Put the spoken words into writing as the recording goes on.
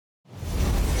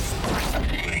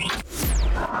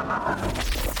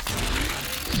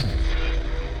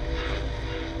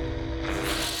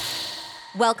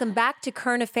Welcome back to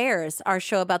Current Affairs, our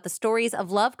show about the stories of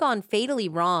love gone fatally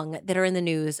wrong that are in the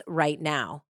news right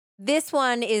now. This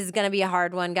one is going to be a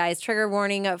hard one, guys. Trigger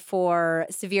warning for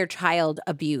severe child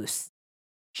abuse.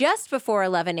 Just before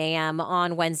 11 a.m.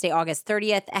 on Wednesday, August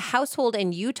 30th, a household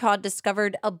in Utah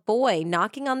discovered a boy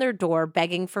knocking on their door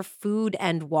begging for food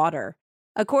and water.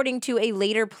 According to a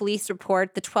later police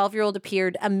report, the 12-year-old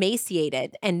appeared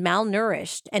emaciated and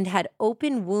malnourished and had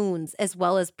open wounds as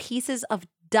well as pieces of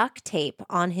duct tape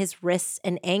on his wrists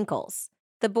and ankles.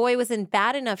 The boy was in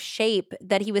bad enough shape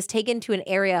that he was taken to an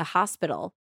area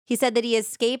hospital. He said that he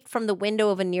escaped from the window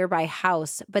of a nearby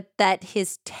house, but that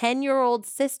his 10-year-old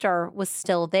sister was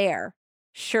still there.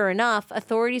 Sure enough,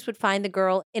 authorities would find the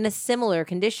girl in a similar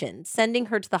condition, sending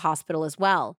her to the hospital as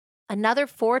well. Another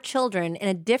 4 children in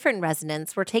a different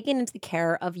residence were taken into the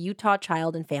care of Utah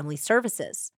Child and Family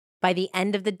Services. By the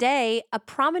end of the day, a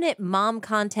prominent mom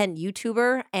content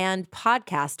YouTuber and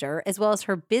podcaster, as well as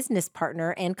her business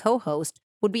partner and co-host,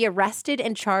 would be arrested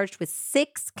and charged with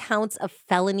 6 counts of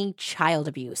felony child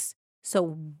abuse.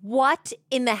 So what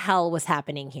in the hell was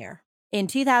happening here? In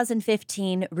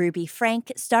 2015, Ruby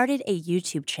Franke started a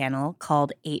YouTube channel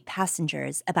called 8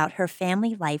 Passengers about her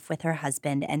family life with her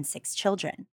husband and 6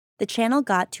 children. The channel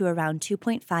got to around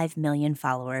 2.5 million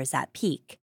followers at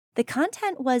peak. The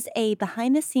content was a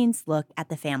behind-the-scenes look at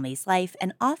the family's life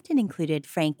and often included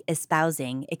Franke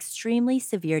espousing extremely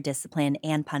severe discipline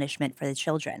and punishment for the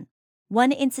children.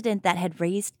 One incident that had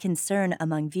raised concern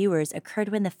among viewers occurred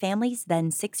when the family's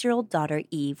then 6-year-old daughter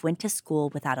Eve went to school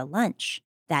without a lunch.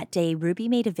 That day, Ruby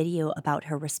made a video about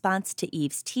her response to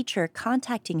Eve's teacher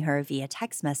contacting her via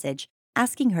text message,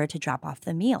 asking her to drop off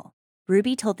the meal.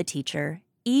 Ruby told the teacher,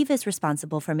 Eve is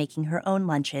responsible for making her own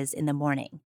lunches in the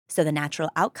morning. So the natural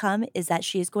outcome is that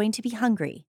she is going to be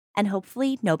hungry, and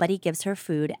hopefully nobody gives her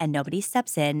food and nobody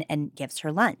steps in and gives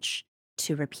her lunch.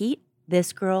 To repeat,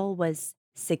 this girl was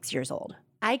 6 years old.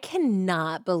 I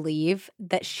cannot believe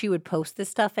that she would post this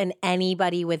stuff and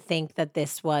anybody would think that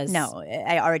this was... No,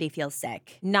 I already feel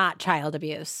sick. Not child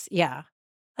abuse. Yeah.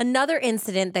 Another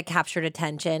incident that captured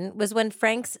attention was when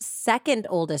Frank's second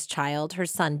oldest child, her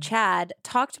son Chad,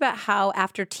 talked about how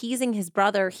after teasing his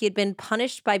brother, he had been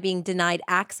punished by being denied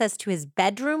access to his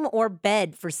bedroom or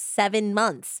bed for 7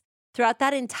 months. Throughout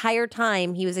that entire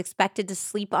time, he was expected to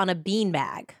sleep on a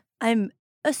beanbag. I'm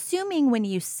assuming when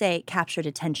you say captured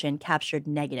attention, captured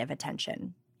negative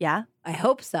attention. Yeah? I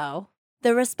hope so.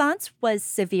 The response was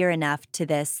severe enough to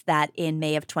this that in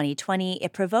May of 2020,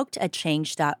 it provoked a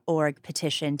Change.org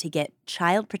petition to get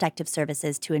Child Protective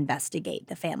Services to investigate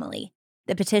the family.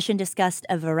 The petition discussed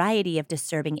a variety of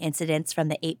disturbing incidents from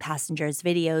the 8 Passengers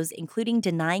videos, including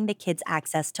denying the kids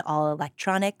access to all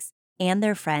electronics and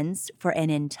their friends for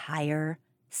an entire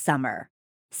summer,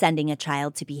 sending a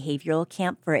child to behavioral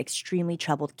camp for extremely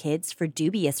troubled kids for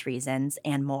dubious reasons,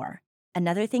 and more.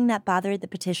 Another thing that bothered the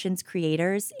petition's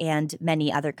creators and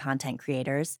many other content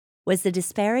creators was the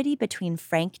disparity between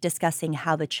Franke discussing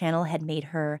how the channel had made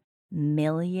her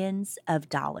millions of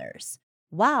dollars,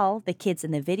 while the kids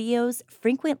in the videos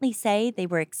frequently say they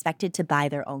were expected to buy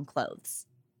their own clothes.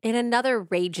 In another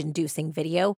rage-inducing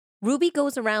video, Ruby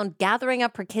goes around gathering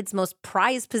up her kids' most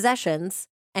prized possessions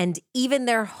and even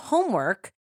their homework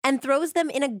and throws them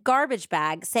in a garbage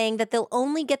bag, saying that they'll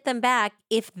only get them back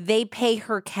if they pay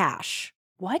her cash.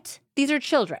 What? These are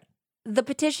children. The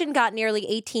petition got nearly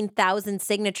 18,000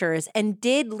 signatures and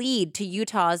did lead to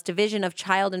Utah's Division of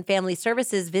Child and Family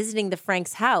Services visiting the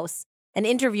Franke's house and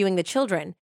interviewing the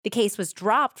children. The case was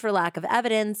dropped for lack of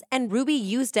evidence, and Ruby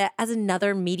used it as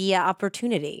another media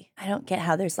opportunity. I don't get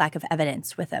how there's lack of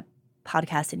evidence with a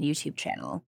podcast and YouTube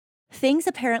channel. Things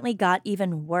apparently got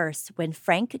even worse when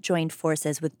Franke joined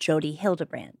forces with Jody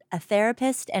Hildebrand, a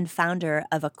therapist and founder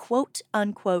of a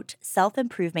quote-unquote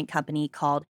self-improvement company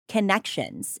called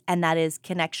Connections, and that is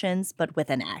Connections but with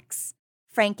an X.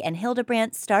 Franke and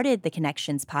Hildebrand started the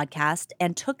Connections podcast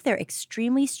and took their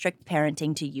extremely strict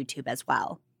parenting to YouTube as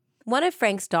well. One of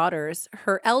Franke's daughters,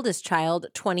 her eldest child,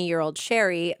 20-year-old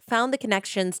Sherry, found the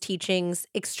Connections teachings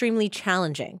extremely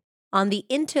challenging. On the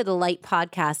Into the Light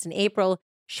podcast in April,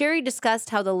 Sherry discussed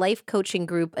how the life coaching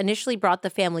group initially brought the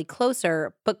family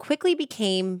closer, but quickly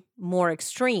became more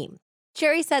extreme.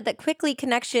 Sherry said that quickly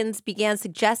Connections began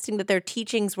suggesting that their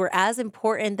teachings were as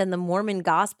important than the Mormon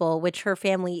gospel, which her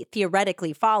family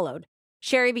theoretically followed.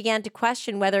 Sherry began to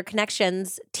question whether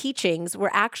Connections' teachings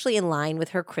were actually in line with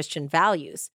her Christian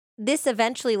values. This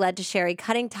eventually led to Sherry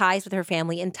cutting ties with her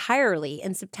family entirely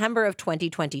in September of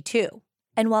 2022.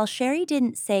 And while Sherry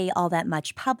didn't say all that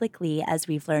much publicly, as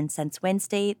we've learned since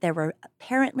Wednesday, there were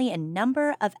apparently a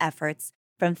number of efforts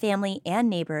from family and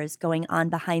neighbors going on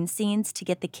behind scenes to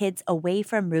get the kids away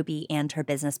from Ruby and her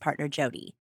business partner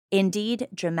Jody. Indeed,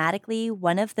 dramatically,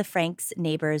 one of the Franks'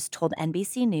 neighbors told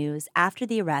NBC News after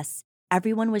the arrests,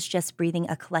 everyone was just breathing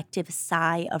a collective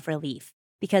sigh of relief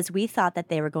because we thought that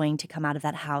they were going to come out of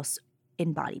that house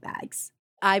in body bags.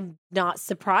 I'm not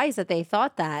surprised that they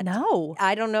thought that. No.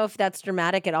 I don't know if that's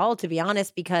dramatic at all, to be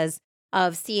honest, because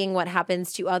of seeing what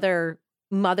happens to other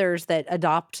mothers that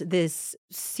adopt this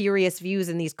serious views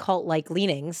and these cult-like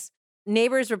leanings.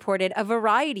 Neighbors reported a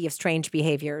variety of strange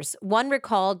behaviors. One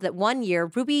recalled that one year,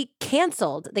 Ruby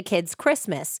canceled the kids'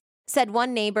 Christmas. Said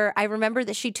one neighbor, I remember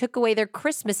that she took away their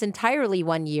Christmas entirely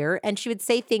one year, and she would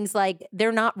say things like,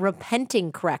 they're not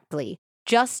repenting correctly.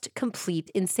 Just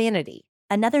complete insanity.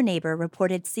 Another neighbor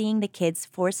reported seeing the kids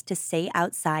forced to stay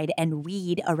outside and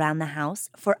weed around the house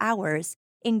for hours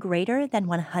in greater than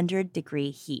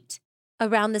 100-degree heat.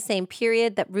 Around the same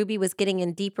period that Ruby was getting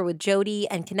in deeper with Jody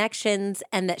and connections,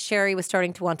 and that Sherry was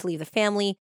starting to want to leave the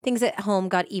family, things at home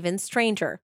got even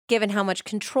stranger. Given how much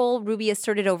control Ruby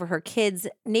asserted over her kids,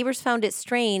 neighbors found it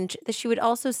strange that she would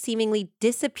also seemingly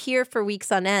disappear for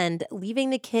weeks on end, leaving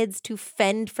the kids to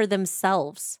fend for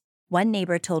themselves. One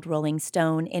neighbor told Rolling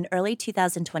Stone in early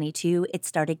 2022 it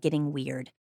started getting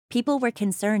weird. People were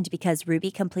concerned because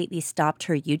Ruby completely stopped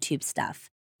her YouTube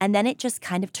stuff, and then it just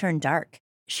kind of turned dark.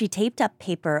 She taped up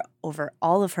paper over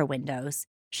all of her windows.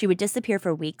 She would disappear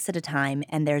for weeks at a time,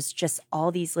 and there's just all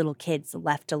these little kids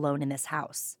left alone in this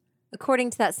house. According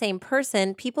to that same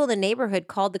person, people in the neighborhood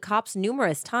called the cops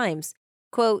numerous times.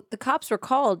 Quote, the cops were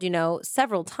called,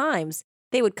 several times.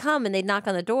 They would come and they'd knock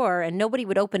on the door and nobody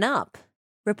would open up.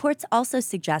 Reports also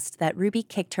suggest that Ruby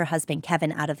kicked her husband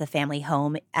Kevin out of the family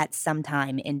home at some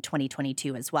time in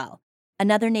 2022 as well.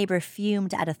 Another neighbor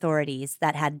fumed at authorities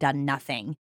that had done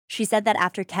nothing. She said that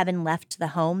after Kevin left the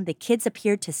home, the kids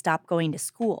appeared to stop going to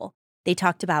school. They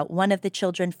talked about one of the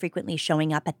children frequently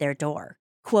showing up at their door.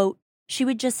 Quote, she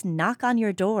would just knock on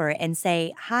your door and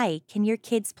say, hi, can your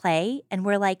kids play? And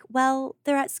we're like, well,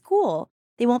 they're at school.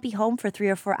 They won't be home for 3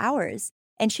 or 4 hours.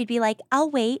 And she'd be like,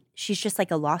 I'll wait. She's just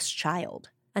like a lost child.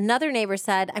 Another neighbor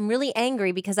said, I'm really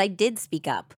angry because I did speak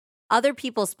up. Other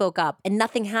people spoke up and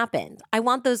nothing happened. I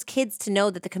want those kids to know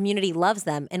that the community loves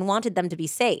them and wanted them to be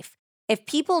safe. If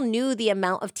people knew the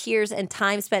amount of tears and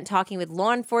time spent talking with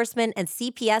law enforcement and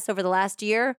CPS over the last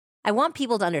year, I want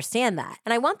people to understand that.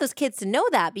 And I want those kids to know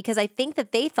that because I think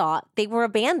that they thought they were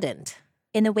abandoned.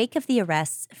 In the wake of the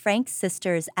arrests, Frank's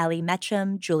sisters Ali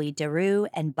Metcham, Julie DeRue,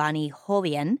 and Bonnie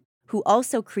Holian, who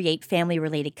also create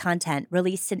family-related content,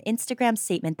 released an Instagram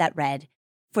statement that read,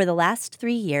 for the last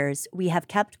 3 years, we have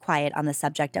kept quiet on the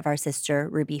subject of our sister,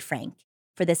 Ruby Frank,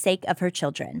 for the sake of her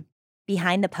children.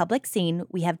 Behind the public scene,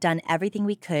 we have done everything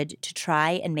we could to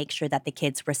try and make sure that the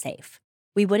kids were safe.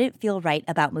 We wouldn't feel right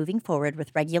about moving forward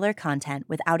with regular content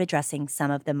without addressing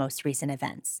some of the most recent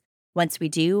events. Once we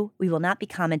do, we will not be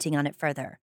commenting on it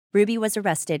further. Ruby was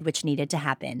arrested, which needed to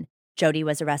happen. Jody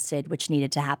was arrested, which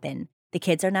needed to happen. The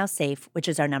kids are now safe, which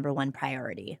is our number one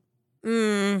priority.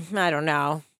 I don't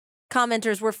know.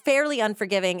 Commenters were fairly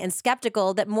unforgiving and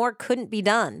skeptical that more couldn't be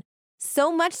done.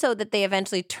 So much so that they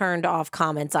eventually turned off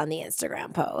comments on the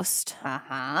Instagram post.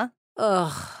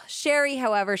 Ugh. Sherry,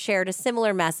 however, shared a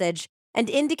similar message and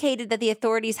indicated that the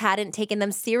authorities hadn't taken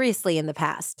them seriously in the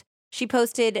past. She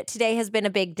posted, today has been a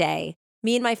big day.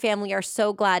 Me and my family are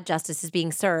so glad justice is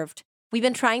being served. We've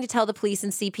been trying to tell the police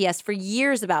and CPS for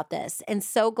years about this, and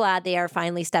so glad they are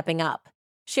finally stepping up.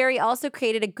 Sherry also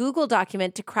created a Google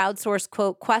document to crowdsource,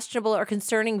 quote, questionable or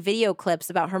concerning video clips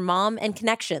about her mom and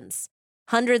connections.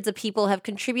 Hundreds of people have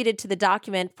contributed to the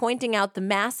document, pointing out the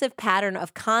massive pattern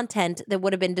of content that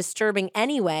would have been disturbing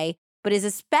anyway, but is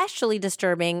especially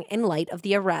disturbing in light of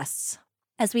the arrests.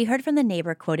 As we heard from the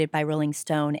neighbor quoted by Rolling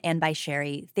Stone and by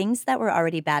Sherry, things that were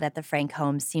already bad at the Frank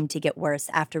home seemed to get worse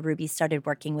after Ruby started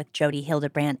working with Jody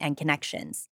Hildebrandt and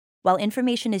Connections. While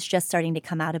information is just starting to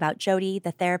come out about Jody,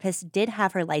 the therapist did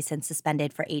have her license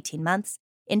suspended for 18 months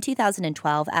in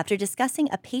 2012 after discussing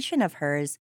a patient of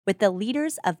hers with the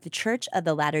leaders of the Church of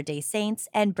the Latter-day Saints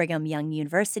and Brigham Young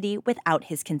University without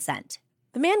his consent.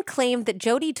 The man claimed that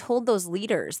Jody told those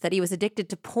leaders that he was addicted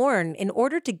to porn in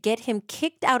order to get him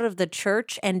kicked out of the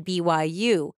church and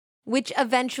BYU, which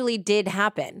eventually did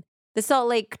happen. The Salt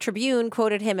Lake Tribune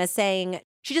quoted him as saying,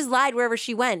 she just lied wherever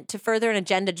she went to further an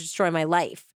agenda to destroy my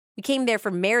life. We came there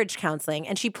for marriage counseling,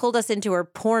 and she pulled us into her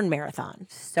porn marathon.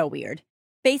 So weird.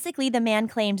 Basically, the man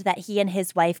claimed that he and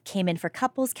his wife came in for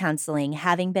couples counseling,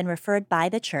 having been referred by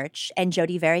the church, and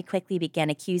Jody very quickly began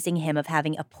accusing him of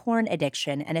having a porn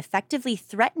addiction and effectively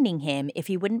threatening him if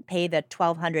he wouldn't pay the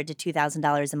 $1,200 to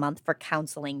 $2,000 a month for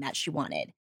counseling that she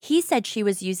wanted. He said she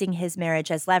was using his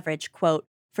marriage as leverage, quote,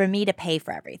 for me to pay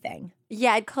for everything.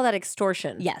 Yeah, I'd call that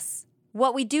extortion. Yes.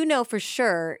 What we do know for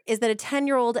sure is that a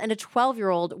 10-year-old and a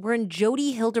 12-year-old were in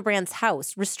Jody Hildebrandt's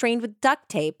house, restrained with duct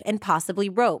tape and possibly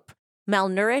rope,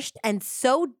 malnourished and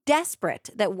so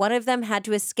desperate that one of them had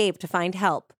to escape to find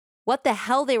help. What the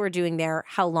hell they were doing there,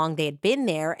 how long they had been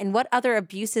there, and what other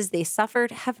abuses they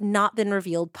suffered have not been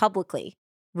revealed publicly.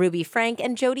 Ruby Frank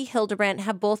and Jody Hildebrandt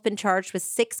have both been charged with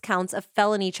 6 counts of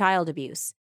felony child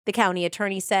abuse. The county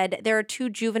attorney said there are 2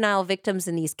 juvenile victims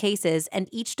in these cases, and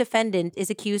each defendant is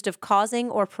accused of causing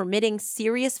or permitting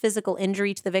serious physical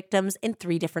injury to the victims in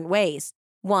 3 different ways.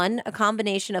 1, a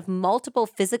combination of multiple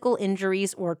physical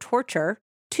injuries or torture.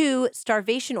 2,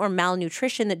 starvation or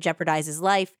malnutrition that jeopardizes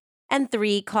life. And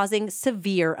 3, causing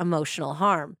severe emotional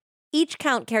harm. Each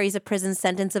count carries a prison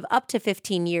sentence of up to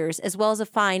 15 years, as well as a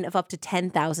fine of up to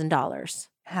 $10,000.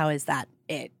 How is that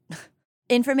it?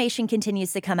 Information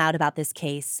continues to come out about this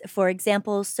case. For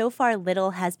example, so far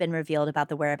little has been revealed about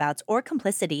the whereabouts or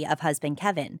complicity of husband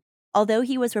Kevin, although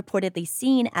he was reportedly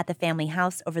seen at the family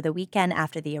house over the weekend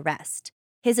after the arrest.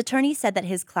 His attorney said that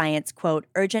his client's, quote,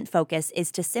 urgent focus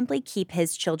is to simply keep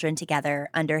his children together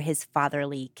under his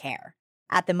fatherly care.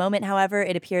 At the moment, however,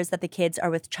 it appears that the kids are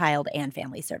with Child and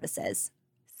Family Services.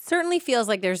 Certainly feels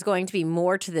like there's going to be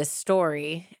more to this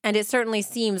story, and it certainly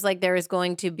seems like there is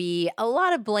going to be a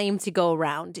lot of blame to go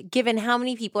around, given how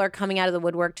many people are coming out of the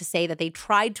woodwork to say that they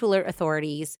tried to alert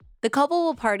authorities. The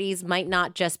culpable parties might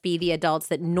not just be the adults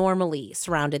that normally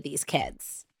surrounded these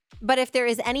kids. But if there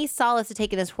is any solace to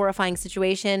take in this horrifying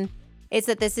situation, it's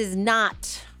that this is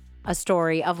not a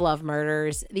story of love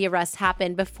murders. The arrests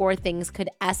happened before things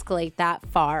could escalate that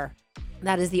far.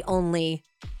 That is the only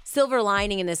silver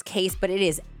lining in this case, but it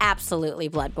is absolutely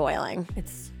blood boiling.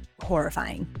 It's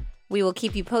horrifying. We will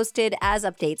keep you posted as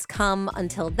updates come.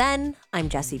 Until then, I'm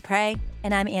Jessie Prey.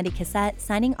 And I'm Andy Cassette,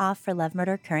 signing off for Love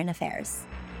Murder Current Affairs.